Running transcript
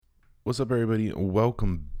What's up, everybody?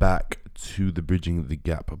 Welcome back to the Bridging the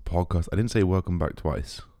Gap podcast. I didn't say welcome back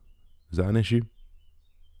twice. Is that an issue?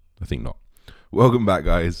 I think not. Welcome back,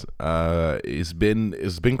 guys. It's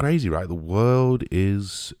been crazy, right? The world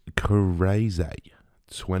is crazy.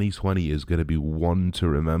 2020 is going to be one to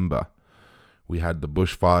remember. We had the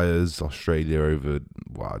bushfires, Australia over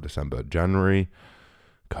December, January.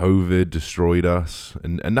 COVID destroyed us,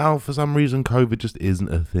 and now for some reason COVID just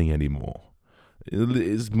isn't a thing anymore.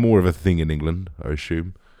 It's more of a thing in England, I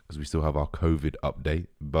assume, because we still have our COVID update.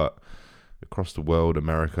 But across the world,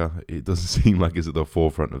 America, it doesn't seem like it's at the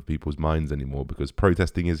forefront of people's minds anymore because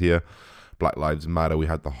protesting is here. Black Lives Matter. We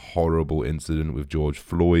had the horrible incident with George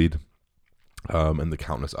Floyd, and the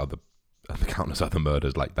countless other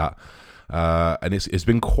murders like that. And it's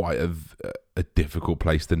been quite a difficult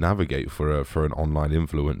place to navigate for an online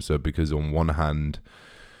influencer, because on one hand,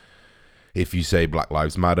 if you say Black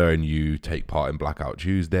Lives Matter and you take part in Blackout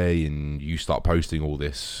Tuesday and you start posting all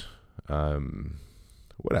this,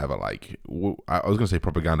 whatever, like, I was going to say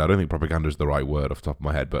propaganda. I don't think propaganda is the right word off the top of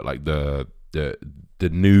my head, but like the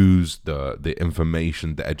news, the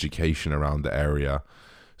information, the education around the area.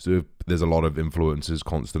 So there's a lot of influencers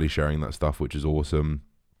constantly sharing that stuff, which is awesome.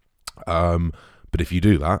 But if you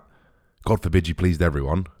do that, God forbid you pleased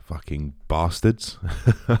everyone, fucking bastards.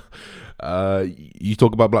 You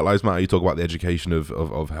talk about Black Lives Matter, you talk about the education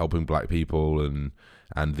of helping black people and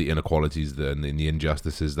the inequalities and the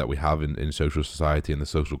injustices that we have in social society and the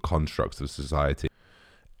social constructs of society.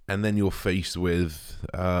 And then you're faced with,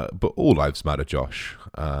 but all lives matter, Josh.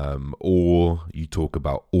 Or you talk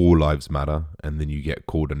about all lives matter and then you get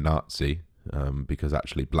called a Nazi because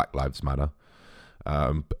actually Black Lives Matter.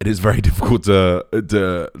 It is very difficult to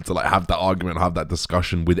like have that argument, have that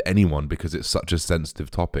discussion with anyone because it's such a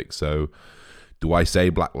sensitive topic. So do I say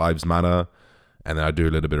Black Lives Matter? And then I do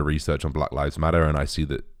a little bit of research on Black Lives Matter and I see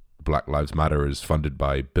that Black Lives Matter is funded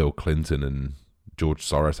by Bill Clinton and George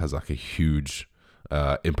Soros has like a huge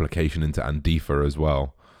implication into Antifa as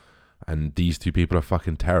well. And these two people are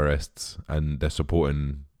fucking terrorists and they're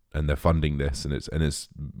supporting and they're funding this, and it's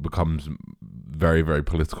becomes very, very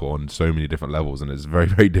political on so many different levels, and it's very,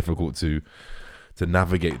 very difficult to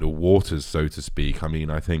navigate the waters, so to speak. I mean,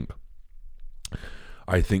 I think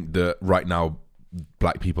that right now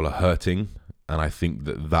black people are hurting, and I think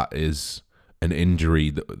that is an injury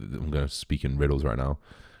that I'm going to speak in riddles right now,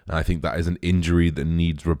 and I think that is an injury that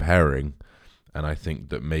needs repairing, and I think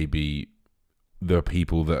that maybe the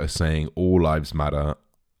people that are saying all lives matter.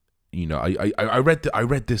 You know, I read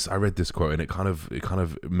this quote and it kind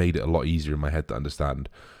of made it a lot easier in my head to understand.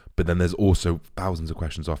 But then there's also thousands of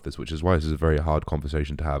questions off this, which is why this is a very hard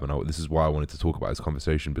conversation to have. And this is why I wanted to talk about this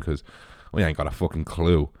conversation, because we ain't got a fucking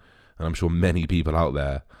clue. And I'm sure many people out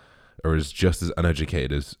there are just as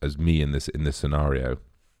uneducated as me in this scenario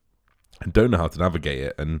and don't know how to navigate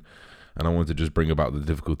it. And I wanted to just bring about the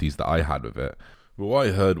difficulties that I had with it. But what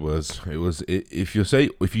I heard was if you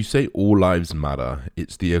say all lives matter,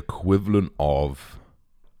 it's the equivalent of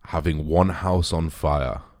having one house on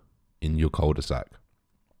fire in your cul-de-sac,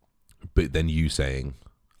 but then you saying,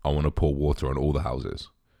 I want to pour water on all the houses,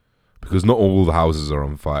 because not all the houses are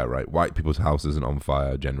on fire, right? White people's house isn't on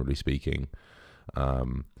fire, generally speaking.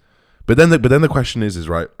 But then the question is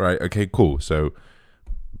right, okay, cool. So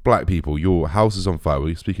black people, your house is on fire.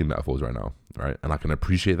 We're speaking metaphors right now, right? And I can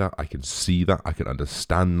appreciate that. I can see that. I can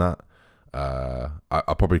understand that.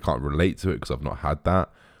 I probably can't relate to it because I've not had that.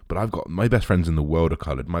 But I've got my best friends in the world are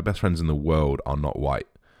colored. My best friends in the world are not white,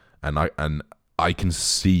 and I can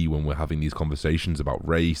see when we're having these conversations about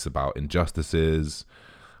race, about injustices,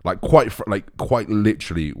 quite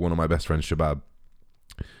literally, one of my best friends, Shabab,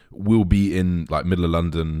 will be in like middle of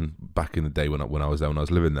London back in the day when I was there, when I was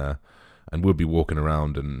living there. And we'll be walking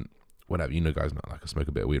around and whatever, you know, guys, not like I smoke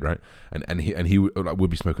a bit of weed, right? And he like, we'll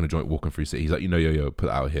be smoking a joint, walking through city. He's like, yo, put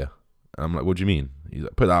that out here. And I'm like, what do you mean? He's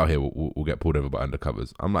like, put that out here. We'll get pulled over by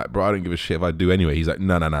undercovers. I'm like, bro, I don't give a shit if I do anyway. He's like,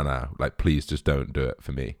 no. Like, please, just don't do it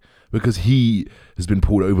for me, because he has been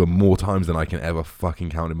pulled over more times than I can ever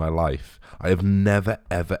fucking count in my life. I have never,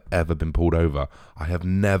 ever, ever been pulled over. I have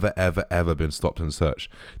never, ever, ever been stopped and searched.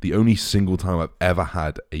 The only single time I've ever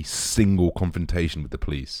had a single confrontation with the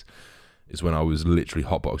police is when I was literally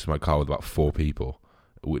hotboxing my car with about 4 people,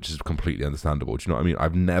 which is completely understandable. Do you know what I mean?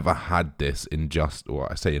 I've never had this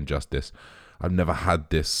injustice. I've never had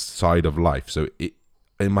this side of life. So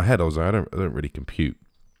in my head, I was like, I don't really compute.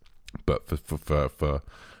 But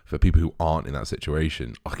for people who aren't in that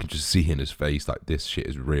situation, I can just see in his face like this shit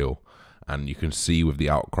is real. And you can see with the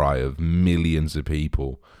outcry of millions of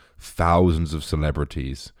people, thousands of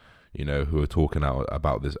celebrities, you know, who are talking out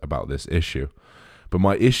about this issue. But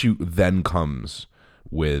my issue then comes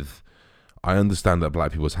with I understand that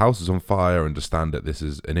black people's house is on fire. I understand that this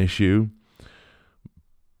is an issue.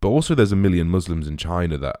 But also there's a million Muslims in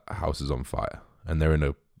China that house is on fire. And they're in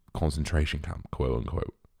a concentration camp, quote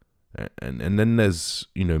unquote. And then there's,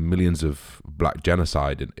 millions of black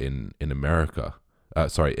genocide in America.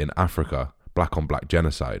 In Africa. Black on black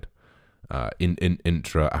genocide. In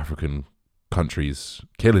intra-African countries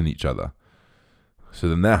killing each other. So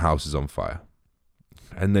then their house is on fire.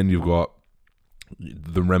 And then you've got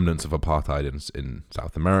the remnants of apartheid in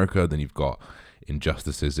South America. Then you've got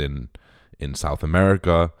injustices in South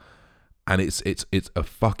America. And it's a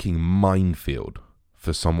fucking minefield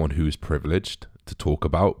for someone who is privileged to talk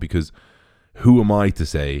about, because who am I to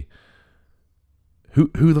say who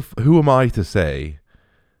am I to say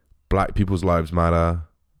black people's lives matter?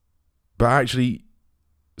 But actually,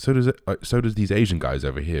 so does these Asian guys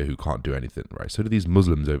over here who can't do anything, right? So do these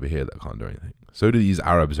Muslims over here that can't do anything. So do these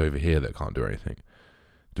Arabs over here that can't do anything.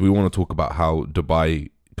 Do we want to talk about how Dubai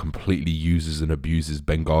completely uses and abuses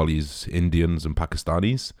Bengalis, Indians, and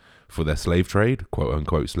Pakistanis for their slave trade, quote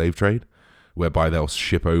unquote slave trade, whereby they'll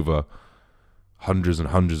ship over hundreds and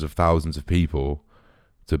hundreds of thousands of people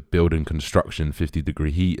to build in construction, 50-degree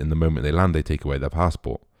heat, and the moment they land, they take away their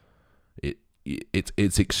passport.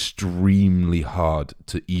 It's extremely hard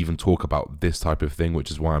to even talk about this type of thing, which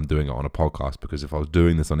is why I'm doing it on a podcast, because if I was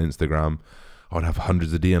doing this on Instagram, I'd have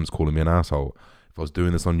hundreds of DMs calling me an asshole. If I was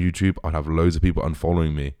doing this on YouTube, I'd have loads of people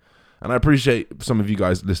unfollowing me. And I appreciate some of you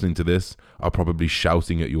guys listening to this are probably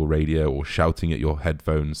shouting at your radio or shouting at your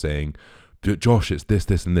headphones saying, Josh, it's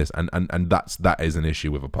this, and this. And that is an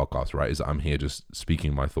issue with a podcast, right? Is that I'm here just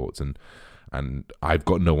speaking my thoughts, and I've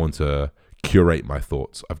got no one to curate my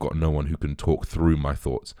thoughts. I've got no one who can talk through my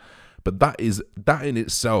thoughts. But that in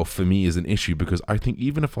itself for me is an issue, because I think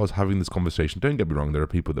even if I was having this conversation, don't get me wrong, there are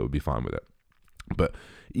people that would be fine with it. But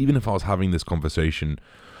even if I was having this conversation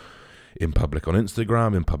in public on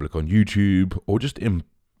Instagram, in public on YouTube, or just in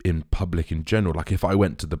public in general, like if I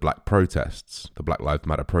went to the black protests, the Black Lives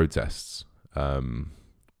Matter protests,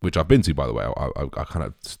 which I've been to, by the way, I kind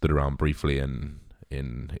of stood around briefly in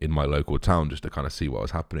my local town just to kind of see what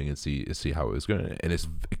was happening and see how it was going. And it's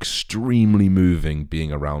extremely moving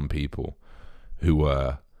being around people who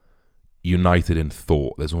were united in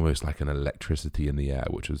thought. There's almost like an electricity in the air,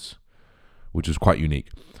 which was quite unique.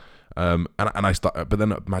 But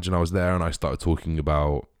then imagine I was there and I started talking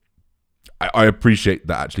about, I appreciate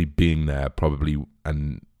that actually being there probably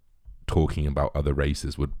and talking about other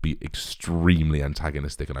races would be extremely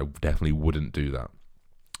antagonistic, and I definitely wouldn't do that.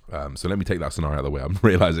 So let me take that scenario out of the way. I'm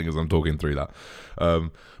realizing as I'm talking through that.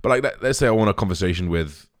 But like, let's say I want a conversation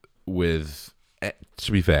with,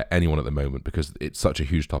 to be fair, anyone at the moment, because it's such a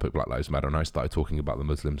huge topic, Black Lives Matter, and I started talking about the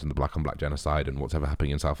Muslims and the black on black genocide and what's ever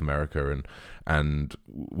happening in South America, and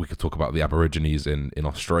we could talk about the Aborigines in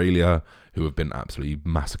Australia who have been absolutely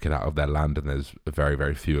massacred out of their land, and there's very,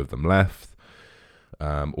 very few of them left.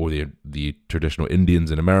 Or the traditional Indians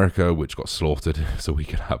in America, which got slaughtered so we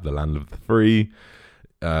could have the land of the free.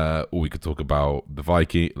 Or we could talk about the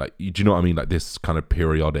Viking, like, do you know what I mean? Like this kind of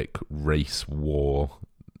periodic race war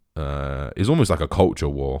is almost like a culture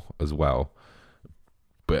war as well.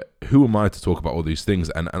 But who am I to talk about all these things?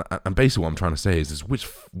 And basically what I'm trying to say is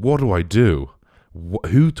what do I do?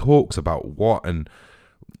 Who talks about what? And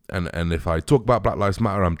if I talk about Black Lives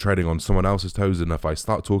Matter, I'm treading on someone else's toes. And if I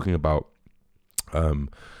start talking about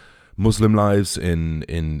Muslim lives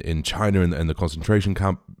in China and the concentration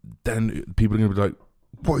camp, then people are going to be like,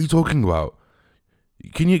 what are you talking about?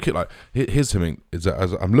 Can you, like, here's something, is that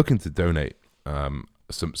as I'm looking to donate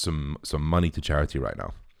some money to charity right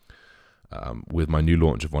now. With my new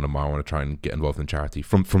launch of One of My, I want to try and get involved in charity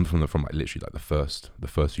from like literally like the first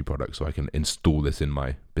few products, so I can install this in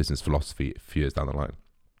my business philosophy a few years down the line.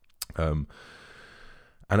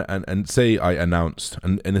 And say I announced,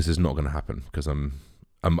 and this is not going to happen because I'm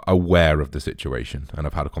aware of the situation, and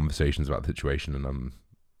I've had conversations about the situation, and I'm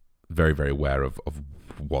very, very aware of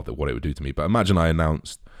what it would do to me. But imagine I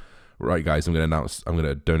announced, right, guys, I'm going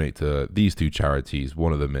to donate to these two charities.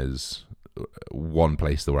 One of them is one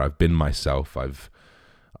place where I've been myself. I've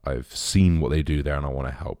seen what they do there, and I want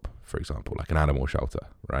to help. For example, like an animal shelter,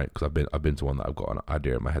 right? Because I've been to one that I've got an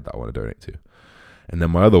idea in my head that I want to donate to. And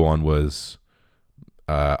then my other one was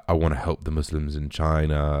I want to help the Muslims in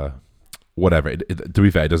China. Whatever. To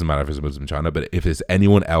be fair, it doesn't matter if it's a Muslim in China, but if it's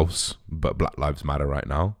anyone else but Black Lives Matter right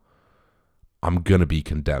now, I'm gonna be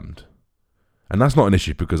condemned. And that's not an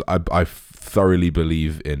issue, because I thoroughly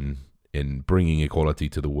believe in bringing equality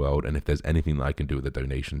to the world. And if there's anything that I can do with a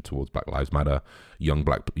donation towards Black Lives Matter, young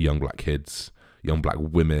black kids, young black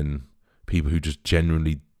women, people who just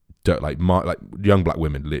genuinely don't like young black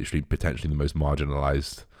women, literally potentially the most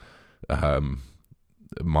marginalized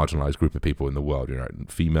marginalized group of people in the world.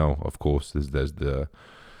 Female, of course. There's the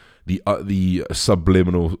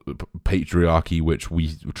subliminal patriarchy, which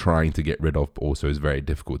we're trying to get rid of, but also is very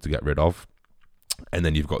difficult to get rid of. And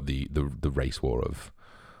then you've got the race war of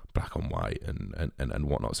black and white and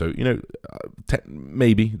whatnot. So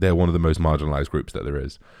maybe they're one of the most marginalized groups that there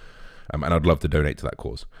is, and I'd love to donate to that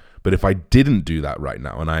cause. But if I didn't do that right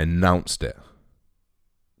now and I announced it,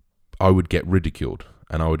 I would get ridiculed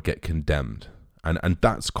and I would get condemned. And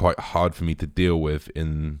that's quite hard for me to deal with.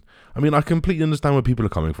 I completely understand where people are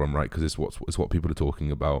coming from, right? Because it's what people are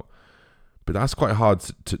talking about. But that's quite hard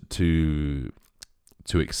to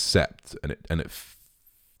accept, and it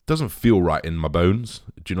doesn't feel right in my bones.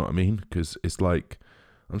 Do you know what I mean? Because it's like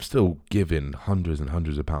I'm still giving hundreds and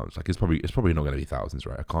hundreds of pounds. Like it's probably not going to be thousands,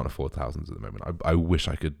 right? I can't afford thousands at the moment. I wish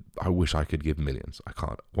I could give millions. I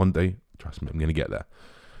can't. One day, trust me, I'm going to get there.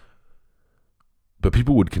 But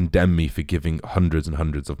people would condemn me for giving hundreds and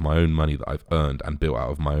hundreds of my own money that I've earned and built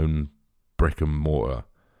out of my own brick and mortar.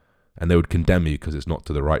 And they would condemn me because it's not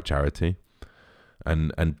to the right charity.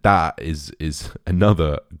 And that is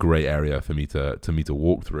another grey area for me to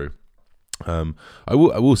walk through. I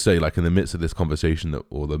will say, like, in the midst of this conversation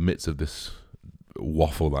or the midst of this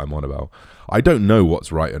waffle that I'm on about, I don't know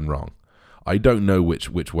what's right and wrong. I don't know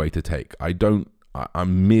which way to take.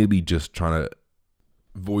 I'm merely just trying to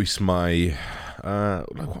voice my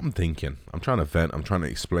what I'm thinking. I'm trying to vent. I'm trying to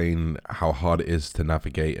explain how hard it is to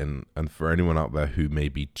navigate, and for anyone out there who may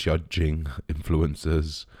be judging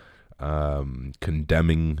influencers,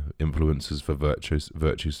 condemning influencers for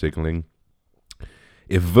virtue signaling.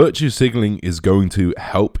 If virtue signaling is going to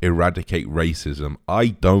help eradicate racism, I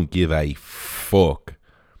don't give a fuck.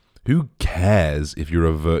 Who cares if you're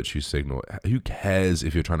a virtue signal? Who cares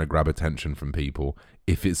if you're trying to grab attention from people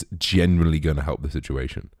if it's genuinely going to help the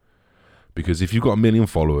situation? Because if you've got 1 million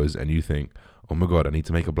followers and you think, oh my God, I need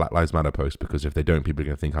to make a Black Lives Matter post because if they don't, people are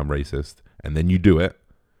going to think I'm racist. And then you do it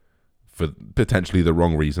for potentially the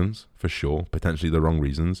wrong reasons, for sure, potentially the wrong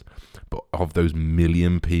reasons. But of those 1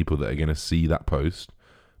 million people that are going to see that post,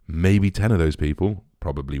 maybe 10 of those people,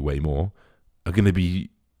 probably way more, they're going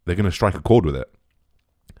to strike a chord with it.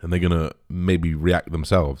 And they're going to maybe react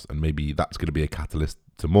themselves. And maybe that's going to be a catalyst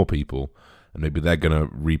to more people. And maybe they're going to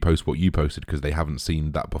repost what you posted because they haven't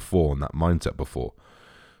seen that before and that mindset before.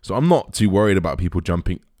 So I'm not too worried about people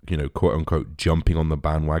jumping, quote unquote, jumping on the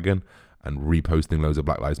bandwagon and reposting loads of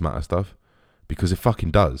Black Lives Matter stuff, because it fucking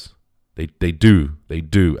does. They do.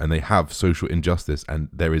 And they have social injustice. And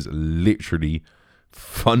there is literally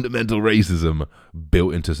fundamental racism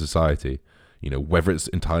built into society, whether it's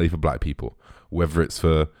entirely for black people, whether it's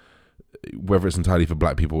entirely for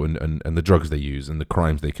black people and the drugs they use and the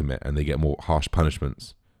crimes they commit and they get more harsh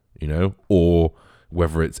punishments, or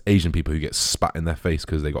whether it's Asian people who get spat in their face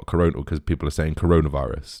because they got corona, because people are saying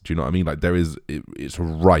coronavirus. Do you know what I mean? Like it's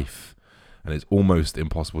rife and it's almost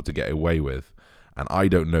impossible to get away with. And I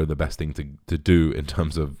don't know the best thing to do in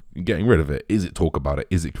terms of getting rid of it. Is it talk about it?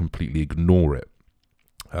 Is it completely ignore it?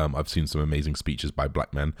 I've seen some amazing speeches by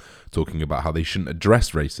black men talking about how they shouldn't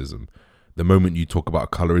address racism. The moment you talk about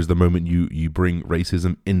color is the moment you bring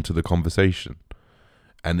racism into the conversation.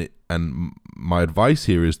 And my advice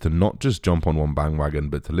here is to not just jump on one bandwagon,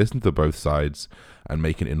 but to listen to both sides and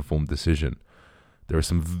make an informed decision. There are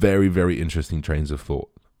some very, very interesting trains of thought.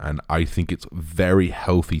 And I think it's very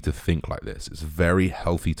healthy to think like this. It's very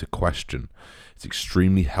healthy to question. It's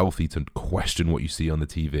extremely healthy to question what you see on the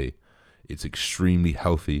TV. It's extremely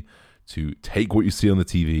healthy to take what you see on the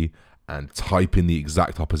TV and type in the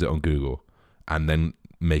exact opposite on Google and then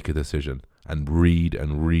make a decision and read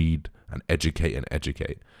and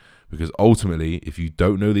educate. Because ultimately, if you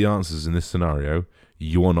don't know the answers in this scenario,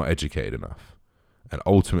 you are not educated enough. And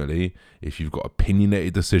ultimately, if you've got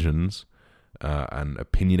opinionated decisions and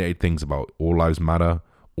opinionated things about all lives matter,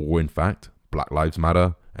 or in fact, Black Lives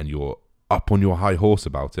Matter, and you're up on your high horse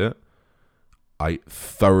about it, I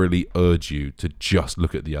thoroughly urge you to just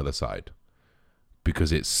look at the other side,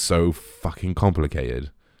 because it's so fucking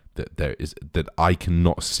complicated that I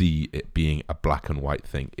cannot see it being a black and white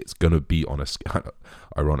thing. It's gonna be on a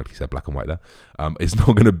ironically said black and white there. It's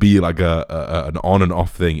not gonna be like an on and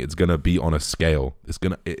off thing. It's gonna be on a scale.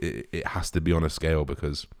 It has to be on a scale,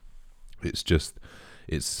 because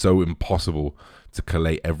it's so impossible to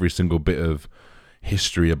collate every single bit of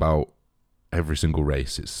history about every single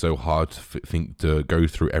race. It's so hard to go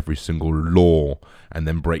through every single law and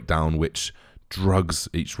then break down which drugs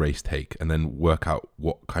each race take and then work out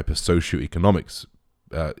what type of economic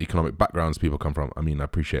backgrounds people come from. I mean, I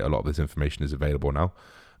appreciate a lot of this information is available now,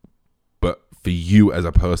 but for you as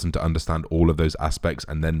a person to understand all of those aspects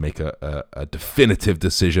and then make a definitive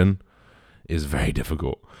decision is very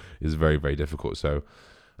difficult. It's very, very difficult. So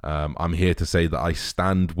I'm here to say that I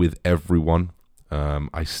stand with everyone.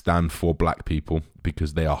 I stand for black people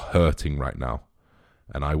because they are hurting right now.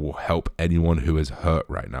 And I will help anyone who is hurt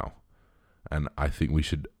right now. And I think we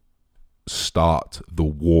should start the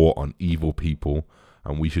war on evil people,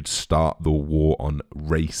 and we should start the war on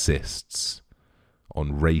racists.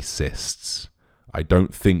 I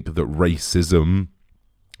don't think that racism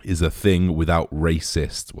is a thing without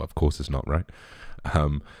racists. Well, of course it's not, right?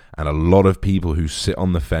 And a lot of people who sit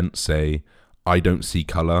on the fence say, I don't see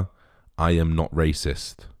color, I am not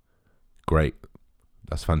racist. Great.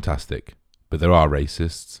 That's fantastic. But there are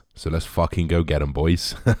racists, so let's fucking go get them,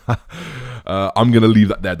 boys. I'm going to leave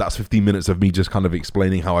that there. That's 15 minutes of me just kind of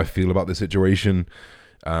explaining how I feel about the situation.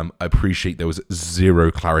 I appreciate there was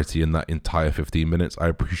zero clarity in that entire 15 minutes. I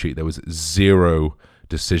appreciate there was zero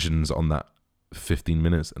decisions on that 15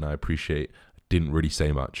 minutes, and I appreciate I didn't really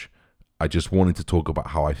say much. I just wanted to talk about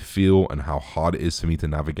how I feel and how hard it is for me to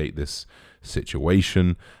navigate this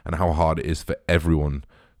situation and how hard it is for everyone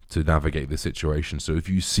to navigate this situation. So if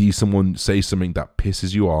you see someone say something that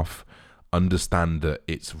pisses you off, understand that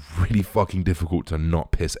it's really fucking difficult to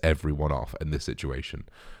not piss everyone off in this situation.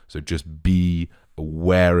 So just be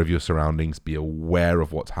aware of your surroundings, be aware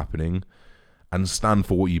of what's happening, and stand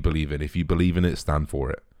for what you believe in. If you believe in it, stand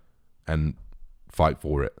for it and fight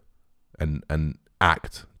for it and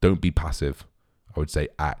act. Don't be passive. I would say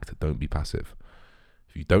act, don't be passive.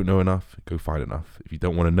 If you don't know enough, go find enough. If you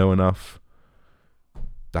don't want to know enough,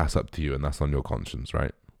 that's up to you, and that's on your conscience,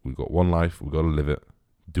 right? We've got one life, we've got to live it.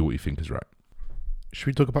 Do what you think is right. Should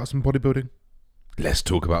we talk about some bodybuilding? Let's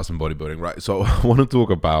talk about some bodybuilding, right? So I want to talk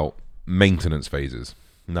about maintenance phases.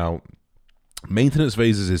 Now, maintenance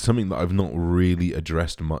phases is something that I've not really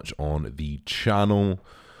addressed much on the channel,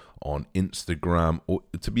 on Instagram, or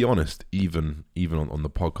to be honest, even on the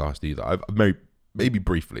podcast either. I've maybe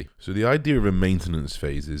briefly. So the idea of a maintenance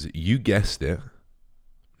phase is, you guessed it,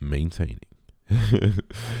 maintaining.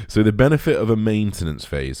 So the benefit of a maintenance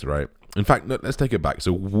phase, right? In fact, let's take it back.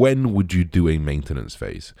 So when would you do a maintenance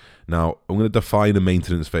phase? Now, I'm going to define a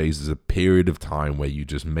maintenance phase as a period of time where you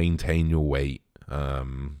just maintain your weight,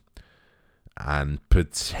 and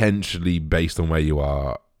potentially based on where you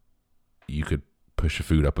are, you could push your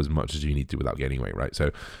food up as much as you need to without gaining weight, right?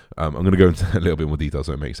 So I'm going to go into a little bit more detail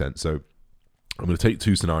so it makes sense. So I'm going to take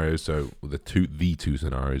two scenarios. So the two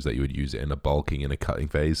scenarios that you would use it in: a bulking and a cutting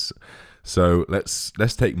phase. So let's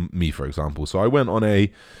take me, for example. So I went on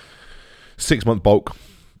a 6-month bulk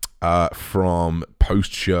from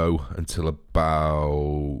post-show until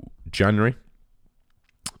about January.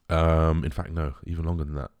 In fact, no, even longer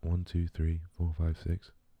than that. 1, 2, 3, 4, 5,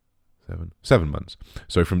 6, 7 months.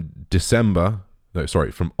 So from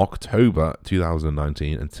October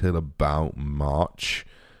 2019 until about March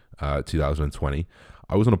 2020,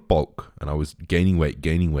 I was on a bulk, and I was gaining weight.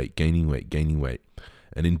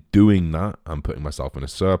 And in doing that, I'm putting myself in a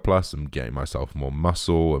surplus. I'm getting myself more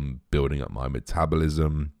muscle. I'm building up my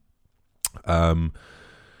metabolism. But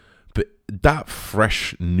that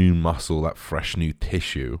fresh new muscle, that fresh new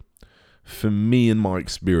tissue, for me, in my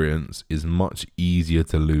experience, is much easier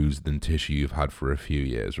to lose than tissue you've had for a few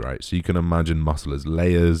years, right? So you can imagine muscle as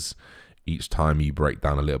layers. Each time you break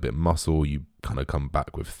down a little bit of muscle, you kind of come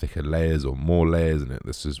back with thicker layers or more layers, and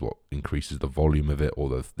this is what increases the volume of it, or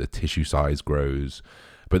the tissue size grows.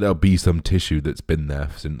 But there'll be some tissue that's been there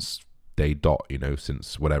since day dot,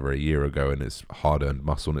 since whatever, a year ago, and it's hard-earned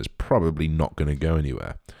muscle, and it's probably not going to go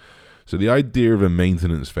anywhere. So the idea of a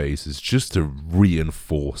maintenance phase is just to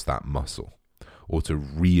reinforce that muscle, or to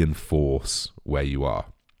reinforce where you are.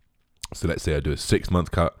 So let's say I do a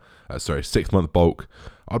 6-month 6-month bulk.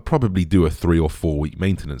 I'd probably do a 3 or 4 week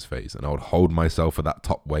maintenance phase, and I would hold myself at that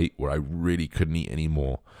top weight where I really couldn't eat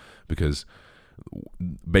anymore, because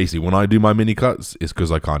basically when I do my mini cuts, it's because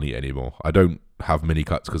I can't eat anymore. I don't have mini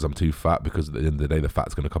cuts because I'm too fat, because at the end of the day, the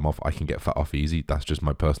fat's going to come off. I can get fat off easy. That's just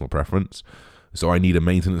my personal preference. So I need a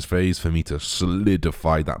maintenance phase for me to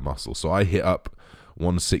solidify that muscle. So I hit up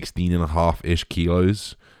 116.5-ish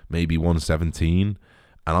kilos, maybe 117.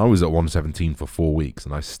 And I was at 117 for 4 weeks,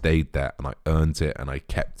 and I stayed there, and I earned it, and I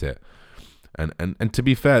kept it. And to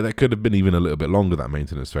be fair, that could have been even a little bit longer, that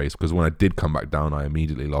maintenance phase, because when I did come back down, I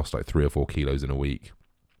immediately lost like 3 or 4 kilos in a week.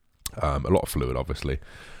 A lot of fluid, obviously.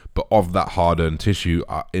 But of that hard-earned tissue,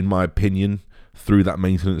 in my opinion, through that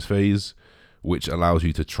maintenance phase, which allows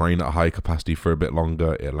you to train at high capacity for a bit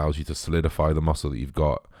longer, it allows you to solidify the muscle that you've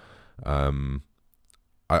got.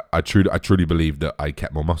 I truly believe that I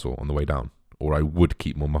kept more muscle on the way down, or I would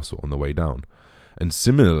keep more muscle on the way down. And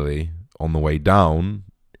similarly, on the way down,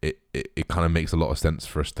 it kind of makes a lot of sense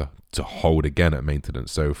for us to hold again at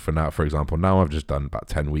maintenance. So for example, now I've just done about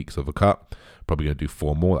 10 weeks of a cut. Probably going to do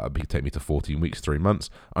 4 more. That would take me to 14 weeks, 3 months.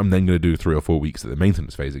 I'm then going to do 3 or 4 weeks at the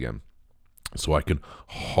maintenance phase again, so I can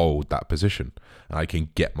hold that position, and I can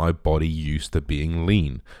get my body used to being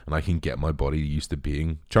lean, and I can get my body used to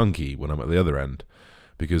being chunky when I'm at the other end.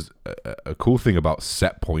 Because a cool thing about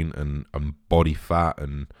set point and body fat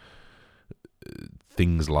and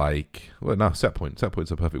things like, well, no, set point's a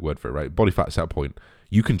perfect word for it, right? Body fat set point.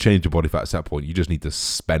 You can change your body fat set point. You just need to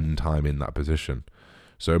spend time in that position.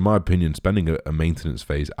 So in my opinion, spending a maintenance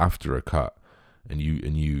phase after a cut, and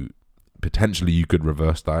you potentially you could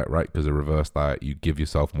reverse diet, right? Because a reverse diet, you give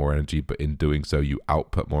yourself more energy, but in doing so, you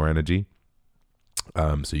output more energy.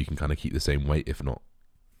 So you can kind of keep the same weight,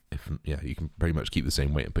 you can pretty much keep the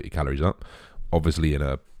same weight and put your calories up. Obviously, in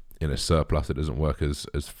a surplus, it doesn't work as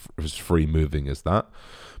free moving as that.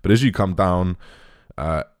 But as you come down,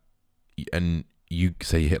 and you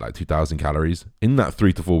say you hit like 2,000 calories in that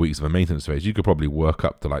 3 to 4 weeks of a maintenance phase, you could probably work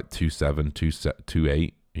up to like 2.7,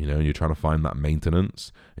 2.8. You know, you're trying to find that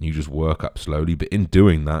maintenance, and you just work up slowly. But in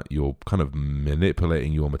doing that, you're kind of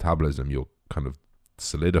manipulating your metabolism. You're kind of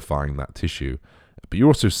solidifying that tissue, but you're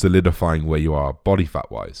also solidifying where you are body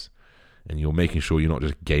fat wise, and you're making sure you're not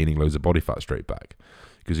just gaining loads of body fat straight back.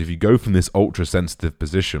 Because if you go from this ultra sensitive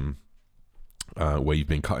position where you've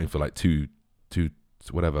been cutting for like 2-3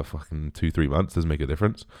 months, doesn't make a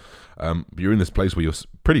difference. But you're in this place where you're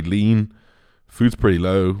pretty lean, food's pretty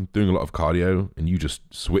low, doing a lot of cardio, and you just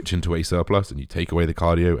switch into a surplus, and you take away the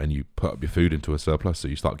cardio and you put up your food into a surplus, so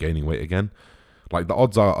you start gaining weight again. Like, the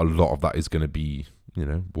odds are a lot of that is going to be, you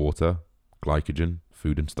know, water, glycogen,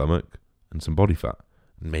 food and stomach, and some body fat,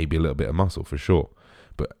 maybe a little bit of muscle for sure.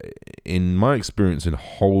 But in my experience in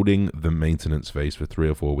holding the maintenance phase for 3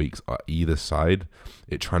 or 4 weeks on either side,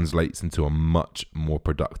 it translates into a much more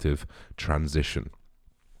productive transition.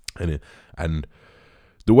 And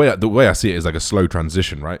the way I see it is like a slow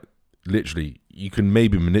transition, right? Literally, you can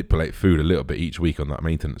maybe manipulate food a little bit each week on that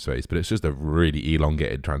maintenance phase, but it's just a really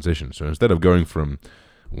elongated transition. So instead of going from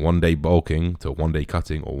 1 day bulking to 1 day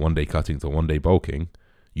cutting, or 1 day cutting to 1 day bulking,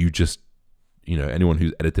 you just, you know, anyone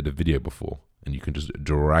who's edited a video before, and you can just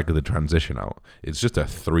drag the transition out. It's just a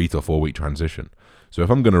 3 to 4 week transition. So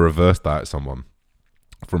if I'm going to reverse diet someone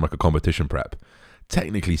from like a competition prep,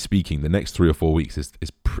 technically speaking, the next 3 or 4 weeks is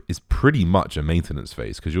pretty much a maintenance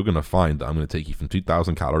phase, because you're going to find that I'm going to take you from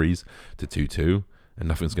 2,000 calories to 2.2, and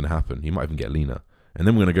nothing's going to happen. You might even get leaner. And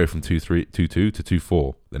then we're going to go from 2.2 to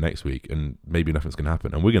 2.4 the next week, and maybe nothing's going to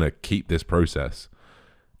happen. And we're going to keep this process,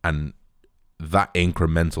 and that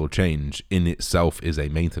incremental change in itself is a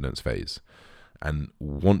maintenance phase. And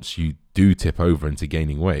once you do tip over into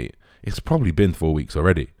gaining weight, it's probably been 4 weeks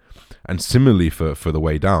already. And similarly for the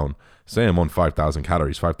way down, say I'm on 5,000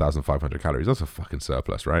 calories, 5,500 calories, that's a fucking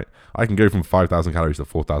surplus, right? I can go from 5,000 calories to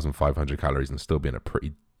 4,500 calories and still be in a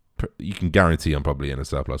you can guarantee I'm probably in a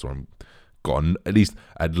surplus, or I'm got at least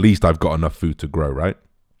I've got enough food to grow, right?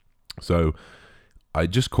 So I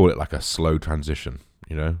just call it like a slow transition,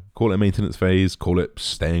 you know? Call it a maintenance phase, call it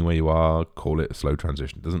staying where you are, call it a slow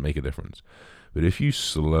transition. It doesn't make a difference. But if you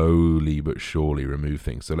slowly but surely remove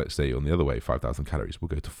things, so let's say on the other way, 5,000 calories, we'll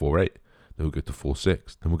go to 4.8, then we'll go to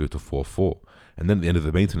 4.6, then we'll go to 4.4. And then at the end of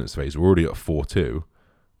the maintenance phase, we're already at 4.2,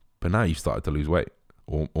 but now you've started to lose weight.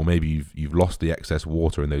 Or maybe you've lost the excess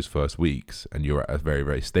water in those first weeks, and you're at a very,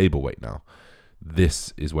 very stable weight now.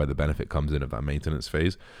 This is where the benefit comes in of that maintenance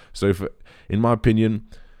phase. So in my opinion,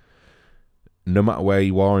 no matter where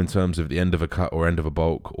you are in terms of the end of a cut or end of a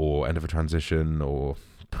bulk or end of a transition or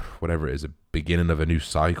whatever it is, a beginning of a new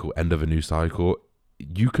cycle, end of a new cycle,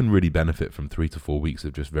 you can really benefit from 3 to 4 weeks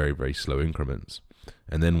of just very, very slow increments.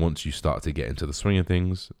 And then once you start to get into the swing of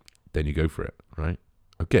things, then you go for it, right?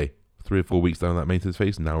 Okay, 3 or 4 weeks down that maintenance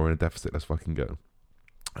phase, now we're in a deficit, let's fucking go.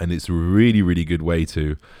 And it's a really, really good way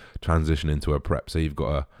to transition into a prep. Say you've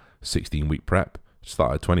got a 16-week prep,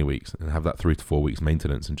 start at 20 weeks and have that 3 to 4 weeks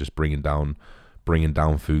maintenance, and just bringing down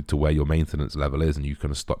food to where your maintenance level is, and you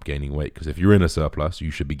kind of stop gaining weight. Because if you're in a surplus, you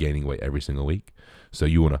should be gaining weight every single week. So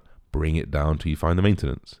you want to bring it down till you find the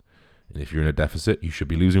maintenance. And if you're in a deficit, you should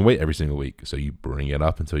be losing weight every single week. So you bring it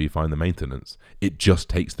up until you find the maintenance. It just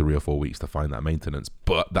takes 3 or 4 weeks to find that maintenance.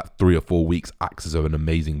 But that 3 or 4 weeks acts as an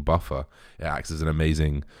amazing buffer. It acts as an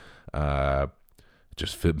amazing,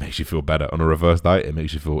 makes you feel better. On a reverse diet, it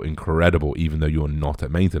makes you feel incredible, even though you're not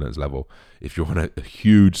at maintenance level. If you're on a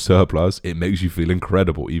huge surplus, it makes you feel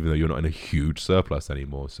incredible, even though you're not in a huge surplus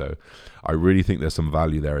anymore. So I really think there's some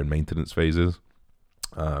value there in maintenance phases.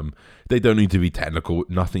 They don't need to be technical.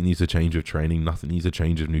 Nothing needs a change of training. Nothing needs a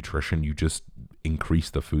change of nutrition. You just increase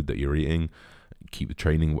the food that you're eating, keep the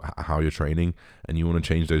training how you're training, and you want to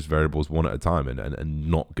change those variables one at a time and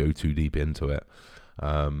not go too deep into it.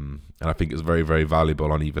 And I think it's very, very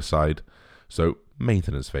valuable on either side. So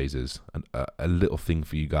maintenance phases, a little thing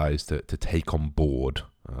for you guys to take on board.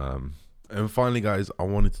 And finally, guys, I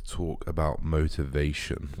wanted to talk about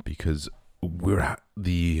motivation, because we're at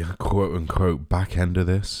the quote-unquote back end of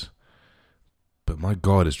this. But my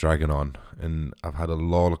God, it's dragging on. And I've had a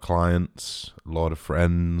lot of clients, a lot of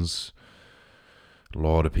friends, a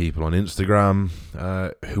lot of people on Instagram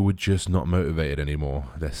who are just not motivated anymore.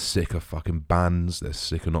 They're sick of fucking bands. They're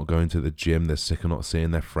sick of not going to the gym. They're sick of not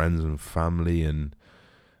seeing their friends and family. And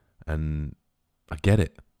I get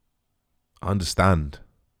it. I understand.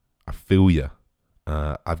 I feel you.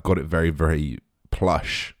 I've got it very, very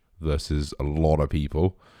plush versus a lot of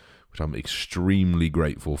people, which I'm extremely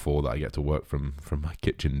grateful for, that I get to work from my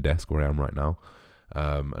kitchen desk where I am right now.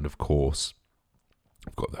 And of course,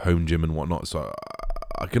 I've got the home gym and whatnot, so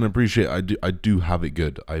I can appreciate I do have it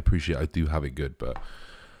good. I appreciate I do have it good, but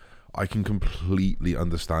I can completely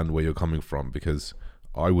understand where you're coming from, because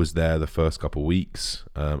I was there the first couple of weeks.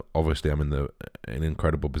 Obviously, I'm in an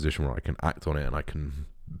incredible position where I can act on it and I can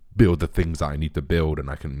build the things that I need to build, and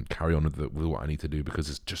I can carry on with what I need to do, because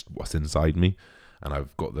it's just what's inside me, and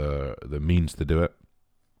I've got the means to do it.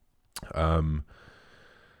 But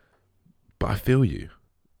I feel you.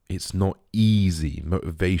 It's not easy.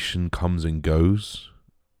 Motivation comes and goes.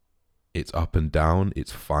 It's up and down.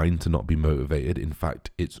 It's fine to not be motivated. In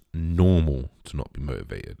fact, it's normal to not be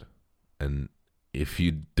motivated. And if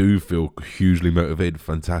you do feel hugely motivated,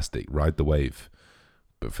 fantastic, ride the wave.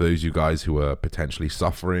 But for those of you guys who are potentially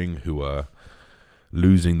suffering, who are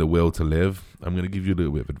losing the will to live, I'm going to give you a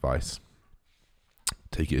little bit of advice.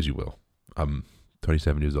 Take it as you will. I'm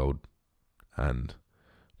 27 years old and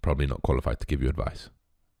probably not qualified to give you advice.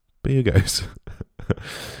 But here goes.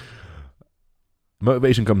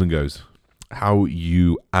 Motivation comes and goes. How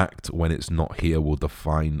you act when it's not here will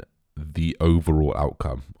define the overall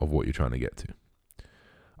outcome of what you're trying to get to.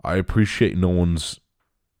 I appreciate I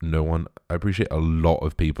appreciate a lot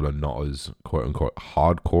of people are not as quote unquote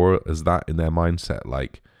hardcore as that in their mindset.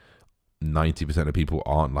 Like 90% of people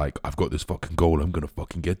aren't like, I've got this fucking goal, I'm gonna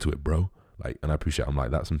fucking get to it, bro. Like, and I appreciate I'm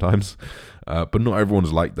like that sometimes. But not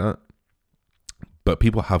everyone's like that. But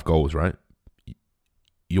people have goals, right?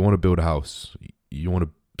 You want to build a house, you want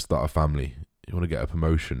to start a family, you want to get a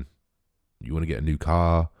promotion, you want to get a new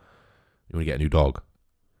car, you want to get a new dog.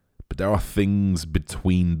 But there are things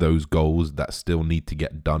between those goals that still need to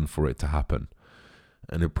get done for it to happen.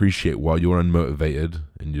 And appreciate while you're unmotivated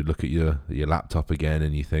and you look at your laptop again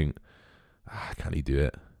and you think, can he do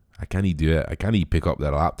it? Can he do it? Can he pick up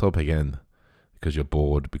that laptop again? Because you're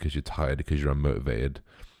bored, because you're tired, because you're unmotivated.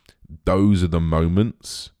 Those are the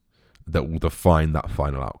moments that will define that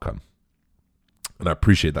final outcome. And I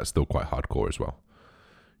appreciate that's still quite hardcore as well.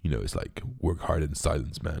 You know, it's like, work hard in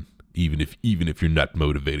silence, man. Even if you're not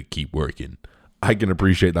motivated, keep working. I can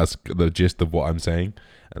appreciate that's the gist of what I'm saying,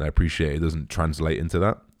 and I appreciate it doesn't translate into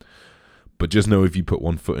that. But just know, if you put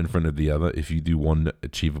one foot in front of the other, if you do one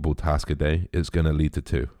achievable task a day, it's going to lead to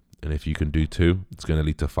 2. And if you can do 2, it's going to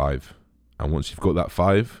lead to 5. And once you've got that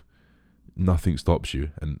 5, nothing stops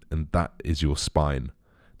you. And that is your spine.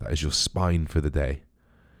 That is your spine for the day.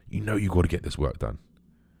 You know you got to get this work done.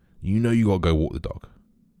 You know you got to go walk the dog.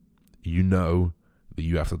 You know that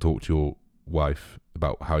you have to talk to your wife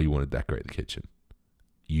about how you want to decorate the kitchen.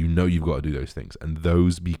 You know you've got to do those things, and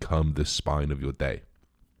those become the spine of your day.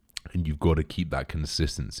 And you've got to keep that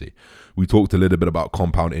consistency. We talked a little bit about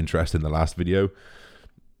compound interest in the last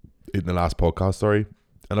podcast,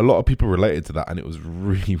 and a lot of people related to that, and it was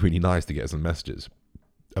really, really nice to get some messages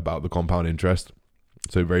about the compound interest.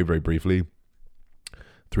 So very, very briefly,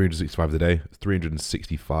 365 a day,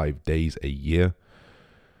 365 days a year.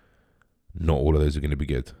 Not all of those are going to be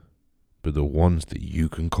good, but the ones that you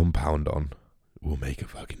can compound on will make a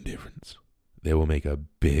fucking difference. They will make a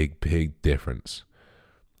big, big difference.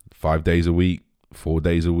 5 days a week, 4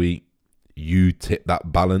 days a week, you tip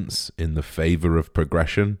that balance in the favor of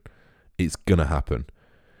progression, it's going to happen.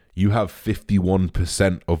 You have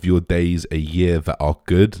 51% of your days a year that are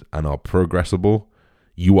good and are progressible.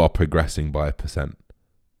 You are progressing by 1%.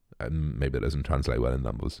 And maybe it doesn't translate well in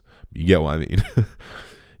numbers. You get what I mean?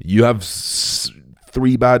 You have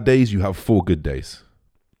 3 bad days, you have 4 good days.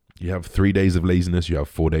 You have 3 days of laziness, you have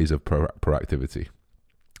 4 days of proactivity.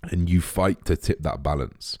 And you fight to tip that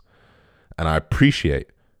balance. And I appreciate,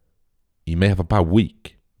 you may have a bad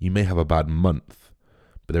week, you may have a bad month,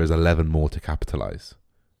 but there is 11 more to capitalize.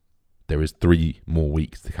 There is 3 more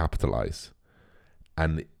weeks to capitalize.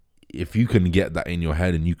 And if you can get that in your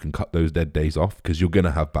head and you can cut those dead days off, because you're going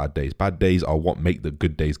to have bad days. Bad days are what make the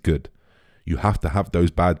good days good. You have to have those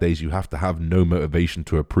bad days. You have to have no motivation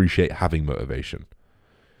to appreciate having motivation.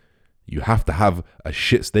 You have to have a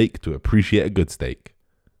shit steak to appreciate a good steak.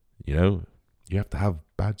 You know, you have to have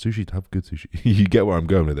bad sushi to have good sushi. You get where I'm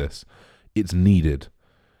going with this. It's needed.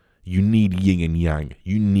 You need yin and yang.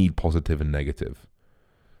 You need positive and negative.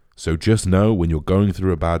 So just know when you're going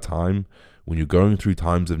through a bad time, when you're going through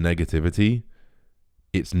times of negativity,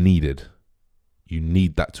 it's needed. You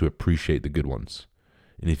need that to appreciate the good ones.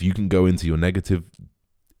 And if you can go into your negative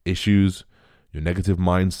issues, your negative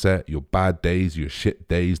mindset, your bad days, your shit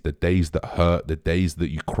days, the days that hurt, the days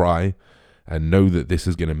that you cry, and know that this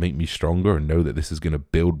is going to make me stronger and know that this is going to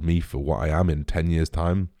build me for what I am in 10 years'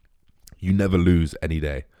 time, you never lose any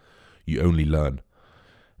day. You only learn.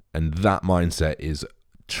 And that mindset is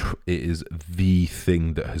the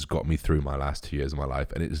thing that has got me through my last 2 years of my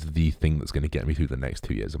life, and it is the thing that's going to get me through the next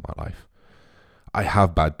 2 years of my life. I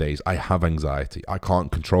have bad days. I have anxiety. I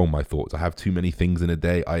can't control my thoughts. I have too many things in a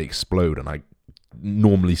day. I explode, and I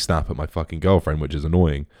normally snap at my fucking girlfriend, which is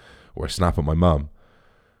annoying, or I snap at my mum,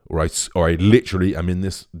 or I literally am in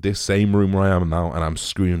this same room where I am now, and I'm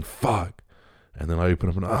screaming fuck, and then I open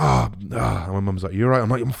up and and my mum's like, "You're right." I'm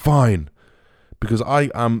like, "I'm fine," because I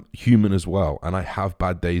am human as well, and I have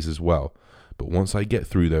bad days as well. But once I get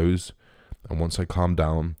through those, and once I calm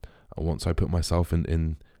down, and once I put myself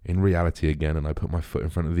in reality again, and I put my foot in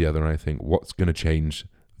front of the other, and I think, what's going to change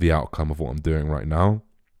the outcome of what I'm doing right now?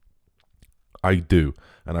 I do.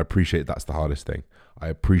 And I appreciate that's the hardest thing. I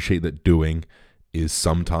appreciate that doing is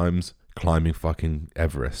sometimes climbing fucking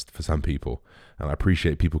Everest for some people. And I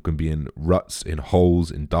appreciate people can be in ruts, in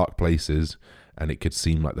holes, in dark places, and it could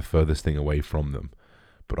seem like the furthest thing away from them.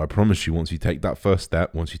 But I promise you, once you take that first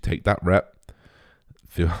step, once you take that rep,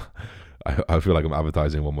 I feel like I'm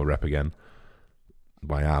advertising one more rep again.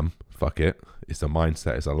 I am. Fuck it. It's a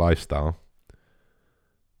mindset. It's a lifestyle.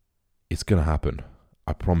 It's going to happen.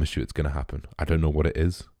 I promise you it's going to happen. I don't know what it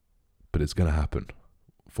is, but it's going to happen.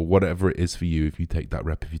 For whatever it is for you, if you take that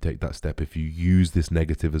rep, if you take that step, if you use this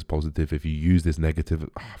negative as positive, if you use this negative,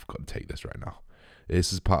 I've got to take this right now.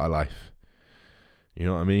 This is part of life. You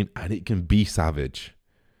know what I mean? And it can be savage.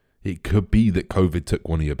 It could be that COVID took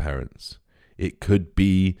one of your parents. It could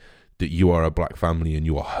be that you are a black family and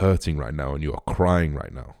you are hurting right now and you are crying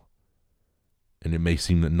right now. And it may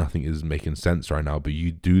seem that nothing is making sense right now, but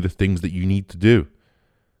you do the things that you need to do.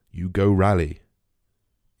 You go rally.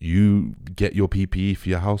 You get your PPE for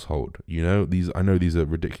your household. You know, I know these are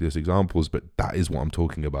ridiculous examples, but that is what I'm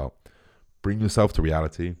talking about. Bring yourself to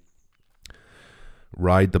reality.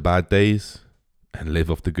 Ride the bad days and live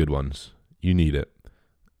off the good ones. You need it.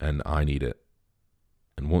 And I need it.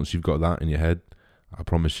 And once you've got that in your head, I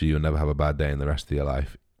promise you'll never have a bad day in the rest of your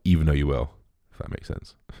life, even though you will, if that makes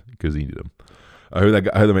sense, because you need them. I hope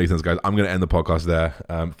that makes sense, guys. I'm going to end the podcast there.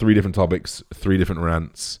 3 different topics, 3 different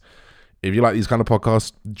rants. If you like these kind of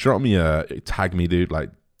podcasts, drop me tag me, dude.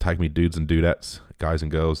 Like, tag me, dudes and dudettes, guys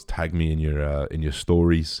and girls. Tag me in your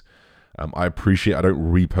stories. I appreciate. I don't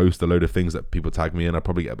repost a load of things that people tag me in. I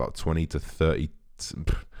probably get about 20 to 30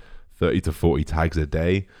 to 40 tags a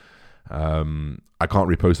day. I can't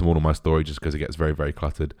repost them all on my story just because it gets very, very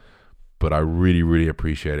cluttered. But I really, really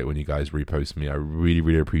appreciate it when you guys repost me. I really,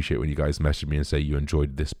 really appreciate when you guys message me and say you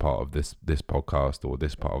enjoyed this part of this podcast or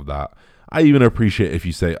this part of that. I even appreciate if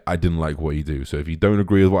you say, I didn't like what you do. So if you don't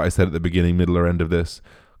agree with what I said at the beginning, middle, or end of this,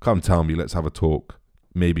 come tell me. Let's have a talk.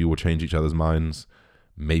 Maybe we'll change each other's minds.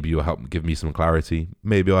 Maybe you'll help give me some clarity.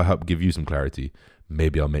 Maybe I'll help give you some clarity.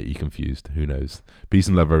 Maybe I'll make you confused. Who knows? Peace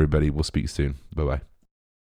and love, everybody. We'll speak soon. Bye-bye.